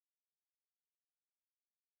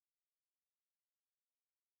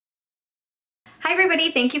Hi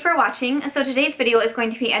everybody, thank you for watching. So today's video is going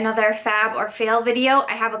to be another fab or fail video.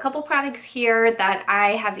 I have a couple products here that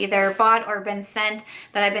I have either bought or been sent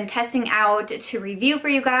that I've been testing out to review for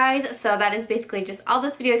you guys. So that is basically just all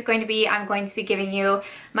this video is going to be. I'm going to be giving you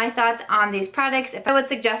my thoughts on these products, if I would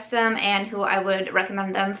suggest them and who I would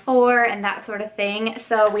recommend them for and that sort of thing.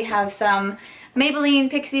 So we have some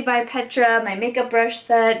Maybelline Pixi by Petra, my makeup brush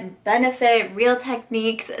set, Benefit, Real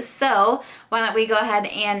Techniques. So why don't we go ahead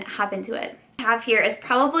and hop into it. Have here is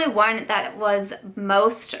probably one that was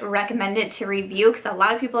most recommended to review because a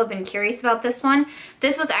lot of people have been curious about this one.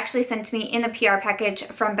 This was actually sent to me in a PR package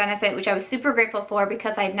from Benefit, which I was super grateful for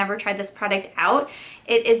because I had never tried this product out.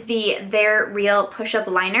 It is the Their Real Push-Up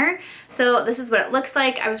Liner. So this is what it looks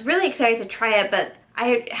like. I was really excited to try it, but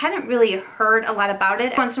I hadn't really heard a lot about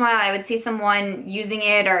it. Once in a while I would see someone using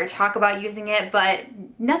it or talk about using it, but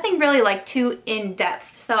nothing really like too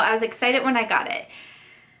in-depth. So I was excited when I got it.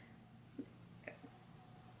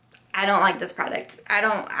 I don't like this product. I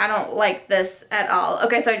don't like this at all.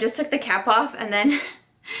 Okay, so I just took the cap off and then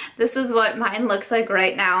this is what mine looks like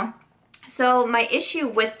right now. So my issue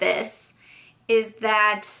with this is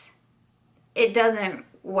that it doesn't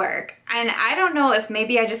work. And I don't know if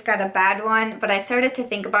maybe I just got a bad one, but I started to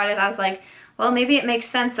think about it. I was like, well, maybe it makes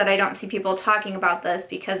sense that I don't see people talking about this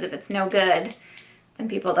because if it's no good, then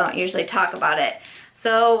people don't usually talk about it.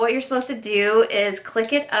 So what you're supposed to do is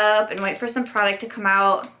click it up and wait for some product to come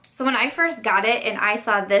out. So when I first got it and I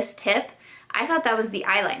saw this tip, I thought that was the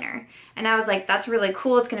eyeliner. And I was like, that's really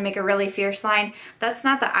cool. It's gonna make a really fierce line. That's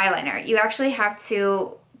not the eyeliner. You actually have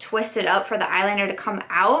to twist it up for the eyeliner to come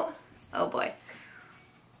out. Oh boy.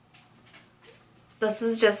 This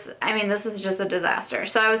is just, I mean, this is just a disaster.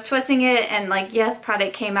 So I was twisting it and like, yes,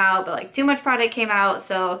 product came out, but like too much product came out.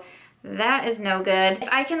 So that is no good. If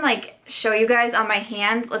I can like show you guys on my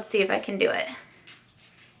hand, let's see if I can do it.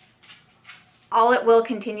 All it will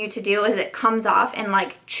continue to do is it comes off in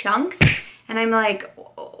like chunks and I'm like,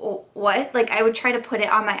 what? Like I would try to put it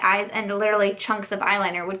on my eyes and literally chunks of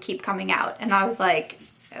eyeliner would keep coming out and I was like,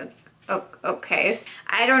 okay.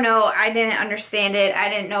 I don't know, I didn't understand it. I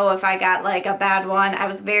didn't know if I got like a bad one. I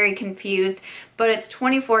was very confused, but it's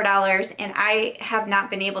 $24 and I have not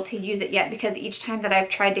been able to use it yet because each time that I've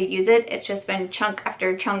tried to use it, it's just been chunk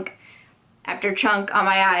after chunk after chunk on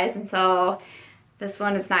my eyes, and so this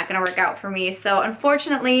one is not gonna work out for me. So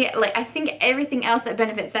unfortunately, like I think everything else that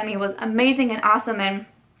Benefit sent me was amazing and awesome, and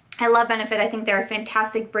I love Benefit. I think they're a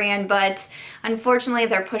fantastic brand, but unfortunately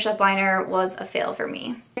their push-up liner was a fail for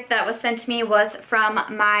me. That was sent to me was from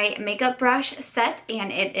my makeup brush set,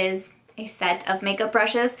 and it is a set of makeup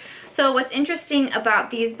brushes. So what's interesting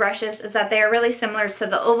about these brushes is that they are really similar to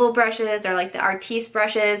the oval brushes or like the artiste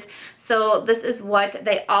brushes. So this is what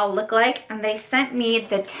they all look like, and they sent me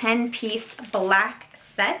the 10-piece black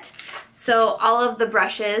set. So all of the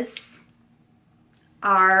brushes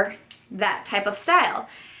are that type of style.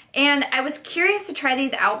 And I was curious to try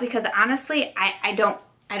these out because honestly, I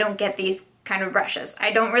don't get these kind of brushes.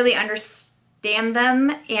 I don't really understand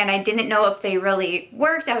them, and I didn't know if they really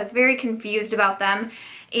worked. I was very confused about them.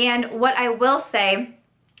 And what I will say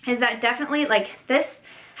is that definitely like this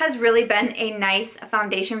has really been a nice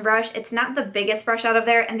foundation brush. It's not the biggest brush out of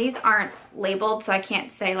there, and these aren't labeled, so I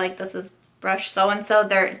can't say like this is brush so-and-so.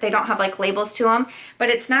 They don't have like labels to them, but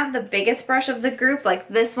it's not the biggest brush of the group. Like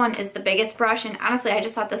this one is the biggest brush, and honestly I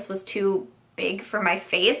just thought this was too big for my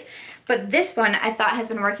face. But this one I thought has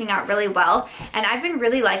been working out really well, and I've been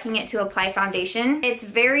really liking it to apply foundation. It's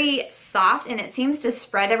very soft and it seems to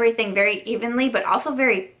spread everything very evenly, but also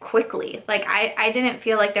very quickly. Like I didn't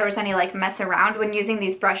feel like there was any like mess around when using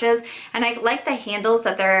these brushes, and I like the handles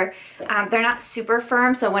that they're not super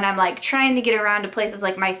firm, so when I'm like trying to get around to places,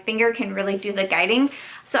 like my finger can really do the guiding.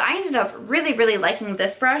 So I ended up really liking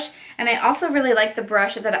this brush, and I also really like the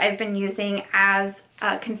brush that I've been using as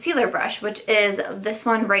concealer brush, which is this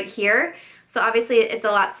one right here. So obviously it's a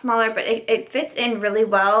lot smaller, but it fits in really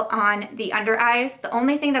well on the under eyes. The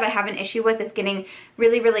only thing that I have an issue with is getting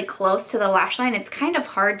really close to the lash line. It's kind of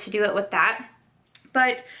hard to do it with that.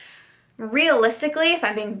 But realistically, if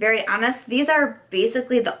I'm being very honest, these are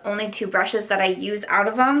basically the only two brushes that I use out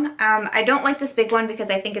of them. I don't like this big one because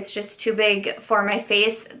I think it's just too big for my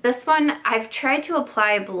face. This one, I've tried to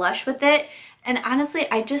apply blush with it, and honestly,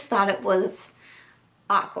 I just thought it was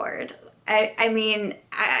awkward. I mean,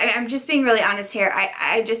 I'm just being really honest here.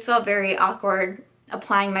 I just felt very awkward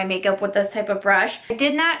applying my makeup with this type of brush. I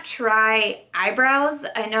did not try eyebrows.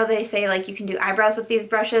 I know they say like you can do eyebrows with these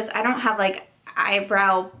brushes. I don't have like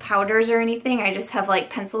eyebrow powders or anything. I just have like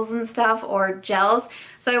pencils and stuff or gels.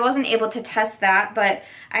 So I wasn't able to test that, but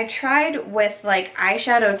I tried with like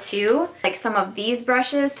eyeshadow too, like some of these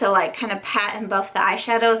brushes to like kind of pat and buff the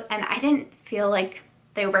eyeshadows, and I didn't feel like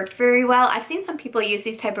they worked very well. I've seen some people use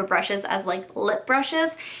these type of brushes as like lip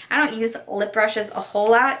brushes. I don't use lip brushes a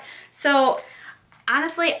whole lot. So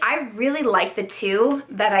honestly, I really like the two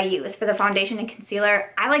that I use for the foundation and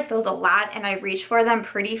concealer. I like those a lot and I reach for them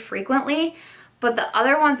pretty frequently, but the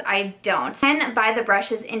other ones I don't. I can buy the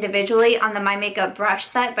brushes individually on the My Makeup brush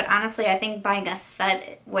set, but honestly, I think buying a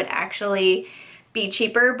set would actually be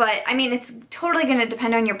cheaper. But I mean, it's totally gonna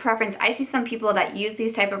depend on your preference. I see some people that use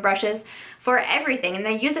these type of brushes for everything, and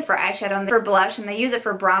they use it for eyeshadow and for blush, and they use it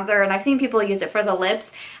for bronzer, and I've seen people use it for the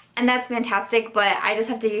lips. And that's fantastic, but I just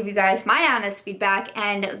have to give you guys my honest feedback,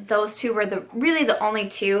 and those two were really the only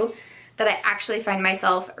two that I actually find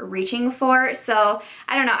myself reaching for. So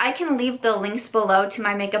I don't know, I can leave the links below to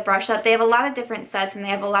My Makeup brush set. They have a lot of different sets and they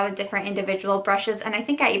have a lot of different individual brushes, and I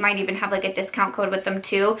think I might even have like a discount code with them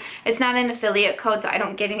too. It's not an affiliate code, so I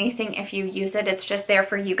don't get anything if you use it. It's just there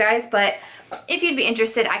for you guys, but if you'd be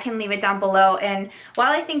interested, I can leave it down below. And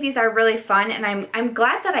while I think these are really fun, and I'm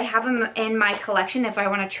glad that I have them in my collection if I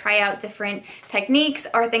want to try out different techniques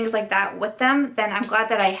or things like that with them, then I'm glad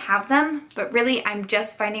that I have them. But really, I'm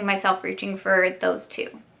just finding myself reaching for those two.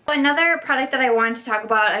 Another product that I wanted to talk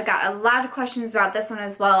about, I got a lot of questions about this one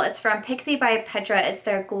as well. It's from Pixi by Petra. It's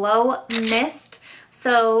their Glow Mist.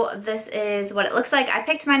 So this is what it looks like. I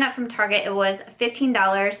picked mine up from Target. It was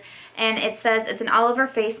 $15. And it says it's an all-over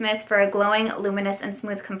face mist for a glowing, luminous, and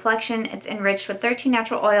smooth complexion. It's enriched with 13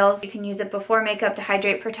 natural oils. You can use it before makeup to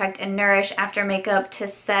hydrate, protect, and nourish. After makeup to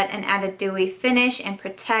set and add a dewy finish and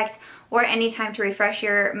protect. Or anytime to refresh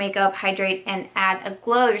your makeup, hydrate, and add a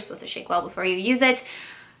glow. You're supposed to shake well before you use it.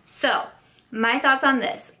 So my thoughts on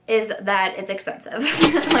this is that it's expensive.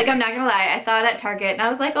 Like, I'm not gonna lie. I saw it at Target and I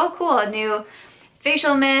was like, oh cool, a new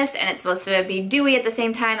facial mist, and it's supposed to be dewy at the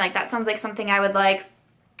same time. Like, that sounds like something I would like.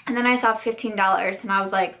 And then I saw $15 and I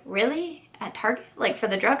was like, really? At Target? Like, for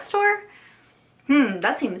the drugstore?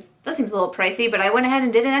 That seems a little pricey, but I went ahead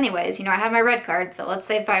and did it anyways. You know, I have my red card, so let's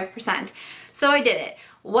save 5%. So I did it.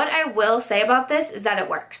 What I will say about this is that it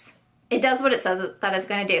works. It does what it says that it's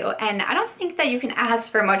gonna do. And I don't think that you can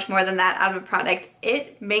ask for much more than that out of a product.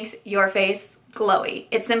 It makes your face glowy.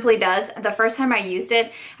 It simply does. The first time I used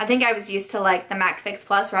it, I think I was used to like the MAC Fix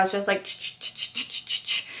Plus, where I was just like,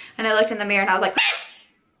 and I looked in the mirror and I was like,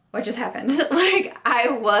 what just happened? Like, I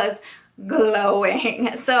was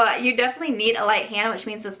glowing. So you definitely need a light hand, which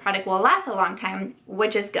means this product will last a long time,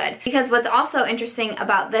 which is good. Because what's also interesting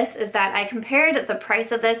about this is that I compared the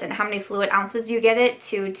price of this and how many fluid ounces you get it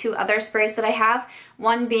to two other sprays that I have.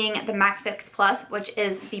 One being the MAC Fix Plus, which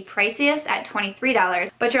is the priciest at $23,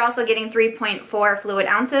 but you're also getting 3.4 fluid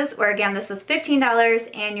ounces, where again, this was $15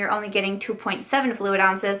 and you're only getting 2.7 fluid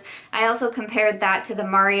ounces. I also compared that to the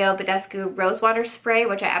Mario Badescu Rosewater Spray,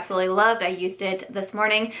 which I absolutely loved. I used it this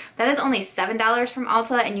morning. That is only $7 from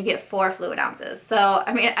Ulta and you get 4 fluid ounces. So,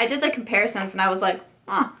 I mean, I did the comparisons and I was like,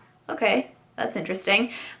 oh, okay, that's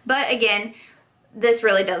interesting. But again, this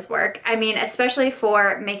really does work. I mean, especially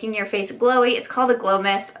for making your face glowy. It's called a glow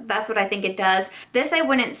mist. That's what I think it does. This I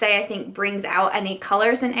wouldn't say I think brings out any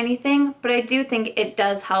colors in anything, but I do think it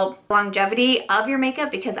does help longevity of your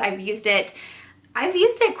makeup, because I've used it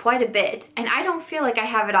quite a bit and I don't feel like I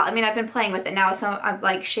have it all. I mean, I've been playing with it now, so I'm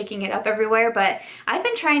like shaking it up everywhere, but I've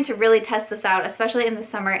been trying to really test this out, especially in the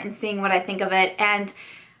summer, and seeing what I think of it. And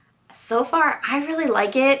so far, I really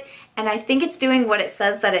like it, and I think it's doing what it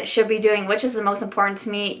says that it should be doing, which is the most important to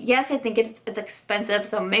me. Yes, I think it's expensive,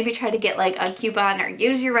 so maybe try to get like a coupon or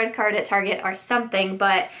use your red card at Target or something,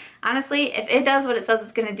 but honestly, if it does what it says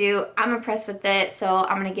it's gonna do, I'm impressed with it, so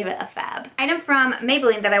I'm gonna give it a fab. Item from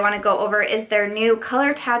Maybelline that I wanna go over is their new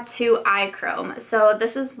Color Tattoo Eye Chrome. So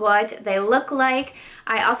this is what they look like.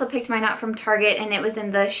 I also picked mine up from Target and it was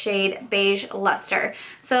in the shade Beige Luster.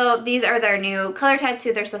 So these are their new Color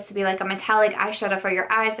Tattoo. They're supposed to be like a metallic eyeshadow for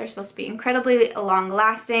your eyes. They're supposed to be incredibly long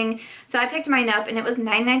lasting. So I picked mine up and it was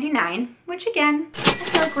 $9.99, which again,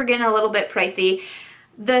 I feel like we're getting a little bit pricey.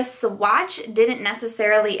 The swatch didn't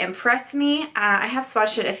necessarily impress me. I have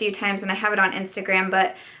swatched it a few times and I have it on Instagram,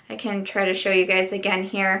 but I can try to show you guys again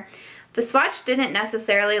here. The swatch didn't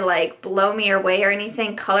necessarily like blow me away or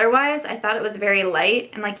anything color-wise. I thought it was very light,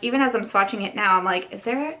 and like even as I'm swatching it now, I'm like, is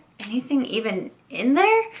there anything even in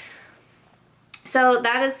there? So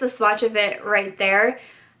that is the swatch of it right there.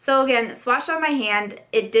 So again, swatched on my hand,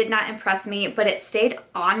 it did not impress me, but it stayed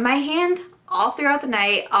on my hand all throughout the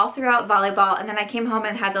night, all throughout volleyball, and then I came home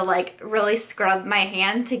and had to like really scrub my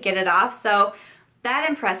hand to get it off. So That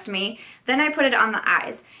impressed me. Then I put it on the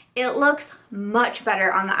eyes. It looks much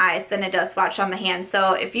better on the eyes than it does swatched on the hands.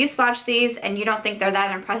 So if you swatch these and you don't think they're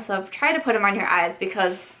that impressive, try to put them on your eyes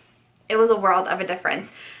because it was a world of a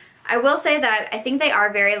difference. I will say that I think they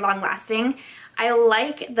are very long lasting. I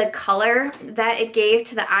like the color that it gave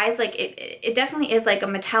to the eyes. Like it definitely is like a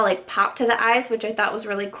metallic pop to the eyes, which I thought was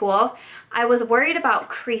really cool. I was worried about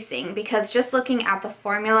creasing because just looking at the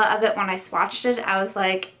formula of it when I swatched it, I was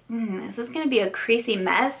like, is this gonna be a creasy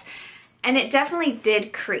mess? And it definitely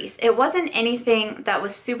did crease. It wasn't anything that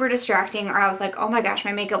was super distracting or I was like, oh my gosh,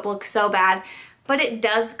 my makeup looks so bad. But it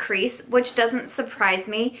does crease, which doesn't surprise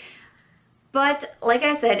me. But like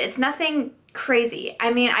I said, it's nothing crazy.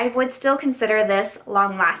 I mean, I would still consider this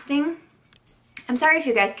long lasting. I'm sorry if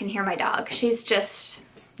you guys can hear my dog.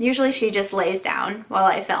 Usually she just lays down while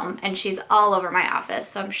I film and she's all over my office.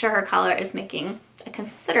 So I'm sure her collar is making a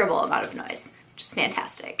considerable amount of noise, which is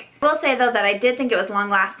fantastic. I will say though that I did think it was long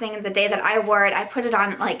lasting. The day that I wore it, I put it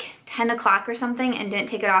on at like 10 o'clock or something and didn't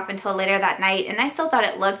take it off until later that night. And I still thought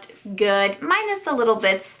it looked good, minus the little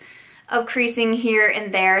bits of creasing here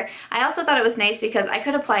and there. I also thought it was nice because I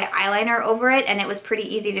could apply eyeliner over it and it was pretty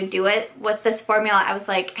easy to do it. With this formula, I was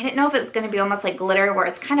like, I didn't know if it was going to be almost like glitter where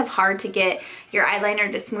it's kind of hard to get your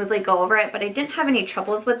eyeliner to smoothly go over it, but I didn't have any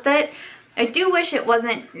troubles with it. I do wish it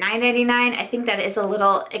wasn't $9.99. I think that is a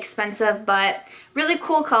little expensive, but really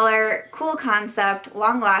cool color, cool concept,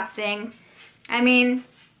 long lasting. I mean,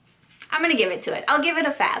 I'm gonna give it to it. I'll give it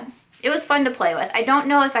a fab. It was fun to play with. I don't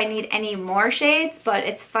know if I need any more shades, but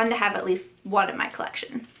it's fun to have at least one in my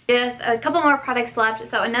collection. Just a couple more products left.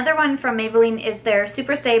 So another one from Maybelline is their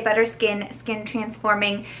Super Stay Better Skin Skin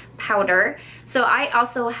Transforming Powder. So I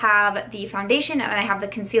also have the foundation and I have the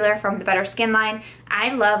concealer from the Better Skin line.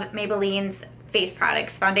 I love Maybelline's face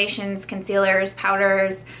products, foundations, concealers,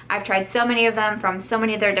 powders. I've tried so many of them from so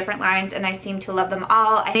many of their different lines and I seem to love them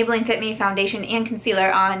all. Maybelline Fit Me foundation and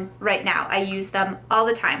concealer on right now. I use them all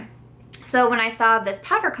the time. So when I saw this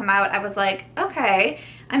powder come out, I was like, okay,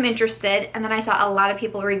 I'm interested. And then I saw a lot of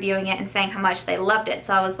people reviewing it and saying how much they loved it.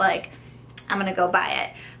 So I was like, I'm gonna go buy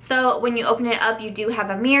it. So when you open it up, you do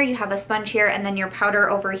have a mirror, you have a sponge here, and then your powder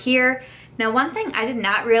over here. Now, one thing I did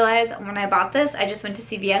not realize when I bought this, I just went to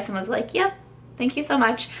CVS and was like, yep, thank you so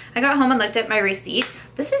much. I got home and looked at my receipt.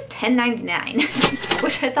 This is $10.99,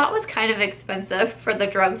 which I thought was kind of expensive for the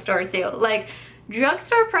drugstore too. Like,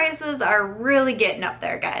 drugstore prices are really getting up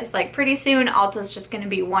there, guys. Like, pretty soon Ulta's just gonna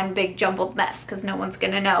be one big jumbled mess because no one's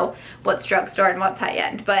gonna know what's drugstore and what's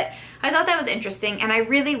high-end. But I thought that was interesting, and I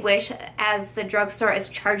really wish, as the drugstore is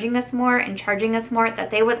charging us more and charging us more,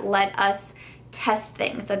 that they would let us test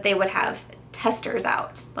things, that they would have testers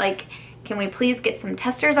out. Like, can we please get some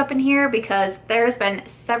testers up in here? Because there's been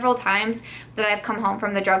several times that I've come home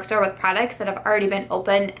from the drugstore with products that have already been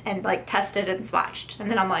opened and like tested and swatched.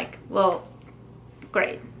 And then I'm like, well,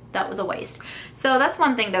 great, that was a waste. So that's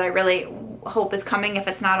one thing that I really hope is coming if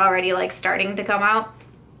it's not already like starting to come out.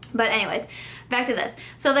 But anyways, back to this.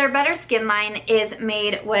 So their Better Skin line is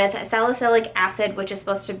made with salicylic acid, which is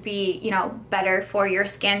supposed to be, you know, better for your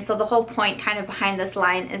skin. So the whole point kind of behind this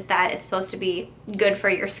line is that it's supposed to be good for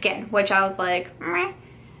your skin, which I was like, meh.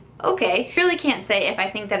 Okay, really can't say if I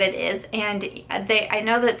think that it is. And I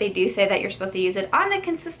know that they do say that you're supposed to use it on a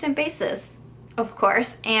consistent basis, of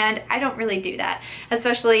course, and I don't really do that.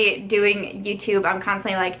 Especially doing YouTube, I'm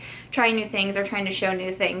constantly like trying new things or trying to show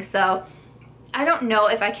new things. So I don't know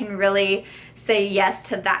if I can really say yes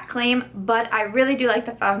to that claim, but I really do like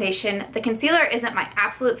the foundation. The concealer isn't my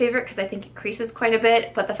absolute favorite because I think it creases quite a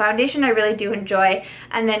bit, but the foundation I really do enjoy.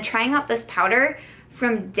 And then trying out this powder,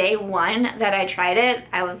 from day one that I tried it,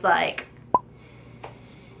 I was like,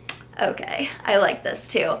 okay, I like this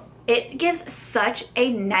too. It gives such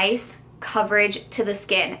a nice coverage to the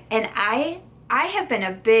skin, and I have been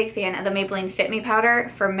a big fan of the Maybelline Fit Me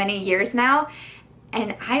powder for many years now,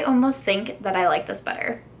 and I almost think that I like this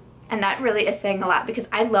better. And that really is saying a lot because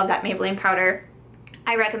I love that Maybelline powder.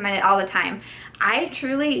 I recommend it all the time. I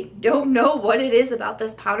truly don't know what it is about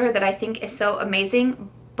this powder that I think is so amazing,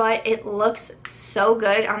 but it looks so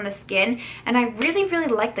good on the skin, and I really, really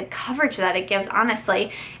like the coverage that it gives,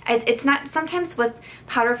 honestly. It's not, sometimes with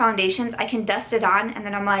powder foundations, I can dust it on and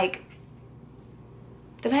then I'm like,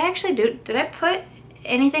 did I put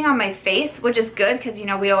anything on my face? Which is good because, you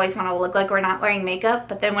know, we always want to look like we're not wearing makeup,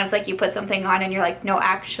 but then when it's like you put something on and you're like, no,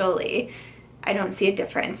 actually, I don't see a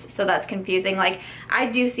difference. So that's confusing. Like, I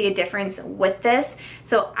do see a difference with this.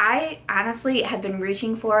 So I honestly have been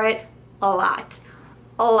reaching for it a lot.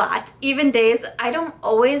 a lot. Even days, I don't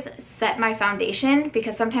always set my foundation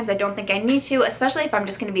because sometimes I don't think I need to, especially if I'm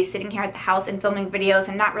just going to be sitting here at the house and filming videos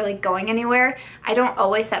and not really going anywhere. I don't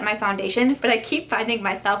always set my foundation, but I keep finding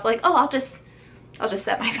myself like, oh, I'll just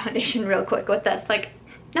set my foundation real quick with this. Like,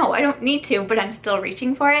 no, I don't need to, but I'm still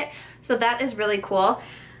reaching for it. So that is really cool.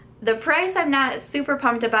 The price I'm not super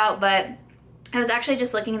pumped about, but I was actually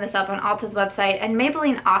just looking this up on Ulta's website, and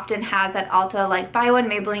Maybelline often has at Ulta like buy one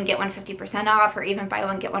Maybelline get one 50% off, or even buy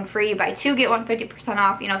one get one free, buy two get one 50%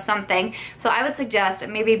 off, you know, something. So I would suggest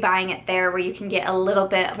maybe buying it there where you can get a little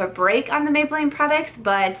bit of a break on the Maybelline products.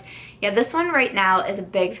 But yeah, this one right now is a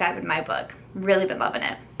big fab in my book. Really been loving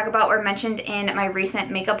it. Talk about were mentioned in my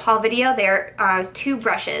recent makeup haul video. There are 2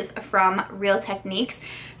 brushes from Real Techniques.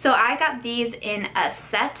 So I got these in a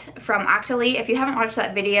set from Octoly. If you haven't watched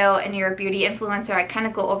that video and you're a beauty influencer, I kind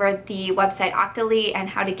of go over the website Octoly and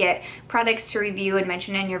how to get products to review and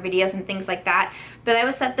mention in your videos and things like that. But I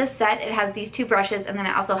was set this set. It has these 2 brushes, and then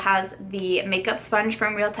it also has the makeup sponge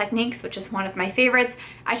from Real Techniques, which is one of my favorites.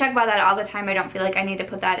 I talk about that all the time. I don't feel like I need to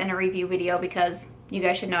put that in a review video because you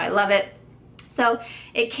guys should know I love it. So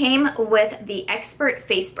it came with the Expert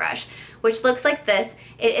Face Brush, which looks like this.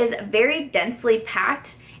 It is very densely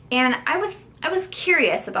packed, and I was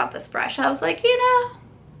curious about this brush. I was like, you know,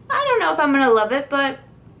 I don't know if I'm gonna love it, but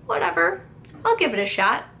whatever, I'll give it a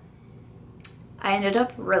shot. I ended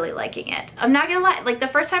up really liking it. I'm not gonna lie, like the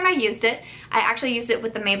first time I used it, I actually used it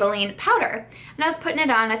with the Maybelline powder, and I was putting it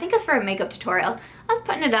on, I think it was for a makeup tutorial. I was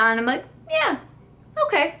putting it on, I'm like, yeah,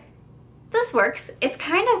 okay, this works. It's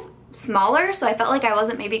kind of smaller, so I felt like I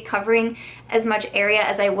wasn't maybe covering as much area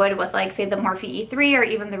as I would with like say the Morphe E3 or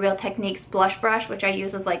even the Real Techniques blush brush, which I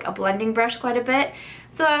use as like a blending brush quite a bit.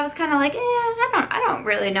 So I was kind of like, I don't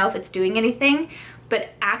really know if it's doing anything.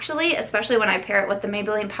 But actually, especially when I pair it with the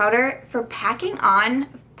Maybelline powder, for packing on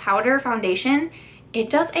powder foundation, it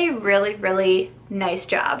does a really, really nice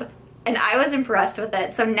job. And I was impressed with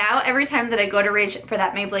it. So now every time that I go to reach for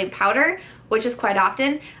that Maybelline powder, which is quite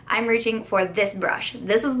often, I'm reaching for this brush.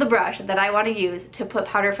 This is the brush that I want to use to put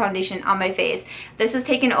powder foundation on my face. This has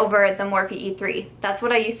taken over the Morphe E3. That's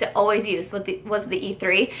what I used to always use was the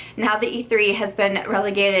E3. Now the E3 has been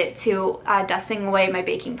relegated to dusting away my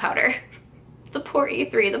baking powder. The poor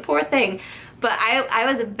E3, the poor thing. But I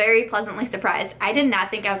was very pleasantly surprised. I did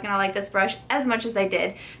not think I was gonna like this brush as much as I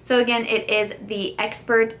did. So again, it is the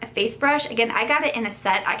Expert Face Brush. Again, I got it in a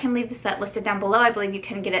set. I can leave the set listed down below. I believe you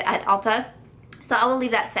can get it at Ulta. So I will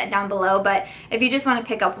leave that set down below. But if you just wanna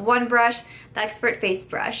pick up one brush, the Expert Face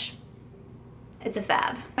Brush, it's a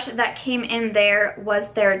fab. The brush that came in there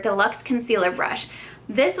was their Deluxe Concealer Brush.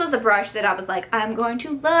 This was the brush that I was like, I'm going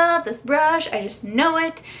to love this brush, I just know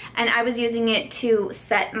it. And I was using it to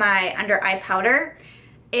set my under eye powder.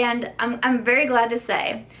 And I'm very glad to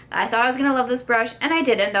say, I thought I was gonna love this brush, and I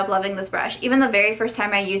did end up loving this brush. Even the very first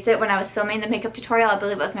time I used it when I was filming the makeup tutorial, I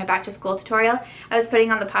believe it was my back to school tutorial, I was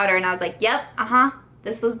putting on the powder and I was like, yep,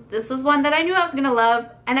 this was one that I knew I was gonna love,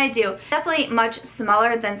 and I do. Definitely much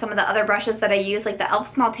smaller than some of the other brushes that I use. Like the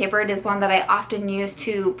e.l.f. Small Tapered is one that I often use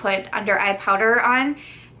to put under eye powder on,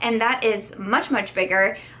 and that is much, much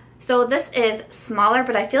bigger. So this is smaller,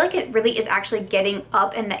 but I feel like it really is actually getting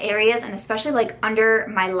up in the areas, and especially like under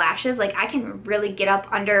my lashes. Like I can really get up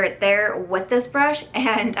under there with this brush,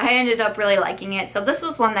 and I ended up really liking it. So this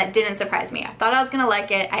was one that didn't surprise me. I thought I was gonna like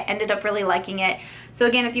it. I ended up really liking it. So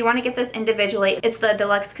again, if you want to get this individually, it's the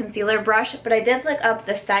Deluxe Concealer Brush, but I did look up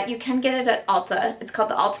the set. You can get it at Ulta. It's called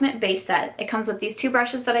the Ultimate Base Set. It comes with these 2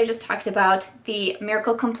 brushes that I just talked about, the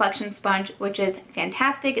Miracle Complexion Sponge, which is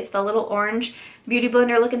fantastic. It's the little orange beauty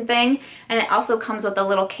blender looking thing, and it also comes with a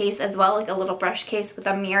little case as well, like a little brush case with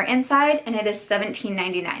a mirror inside, and it is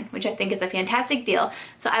 $17.99, which I think is a fantastic deal.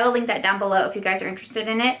 So I will link that down below if you guys are interested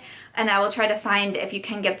in it, and I will try to find if you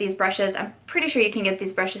can get these brushes. I'm pretty sure you can get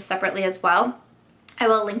these brushes separately as well. I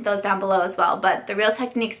will link those down below as well, but the Real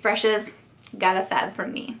Techniques brushes got a fab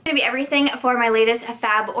from me. That's gonna be everything for my latest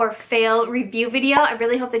fab or fail review video. I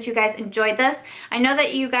really hope that you guys enjoyed this. I know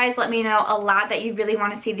that you guys let me know a lot that you really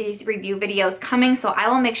want to see these review videos coming, so I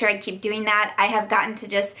will make sure I keep doing that. I have gotten to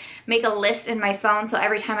just make a list in my phone, so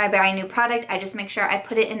every time I buy a new product, I just make sure I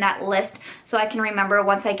put it in that list so I can remember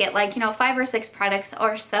once I get like, you know, 5 or 6 products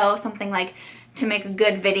or so, something like to make a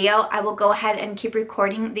good video, I will go ahead and keep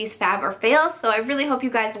recording these fab or fails. So I really hope you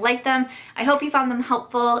guys like them. I hope you found them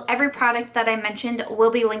helpful. Every product that I mentioned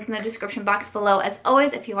will be linked in the description box below as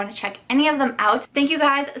always if you want to check any of them out. Thank you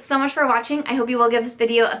guys so much for watching. I hope you will give this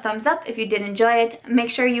video a thumbs up if you did enjoy it.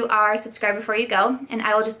 Make sure you are subscribed before you go, and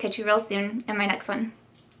I will just catch you real soon in my next one.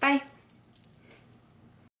 Bye!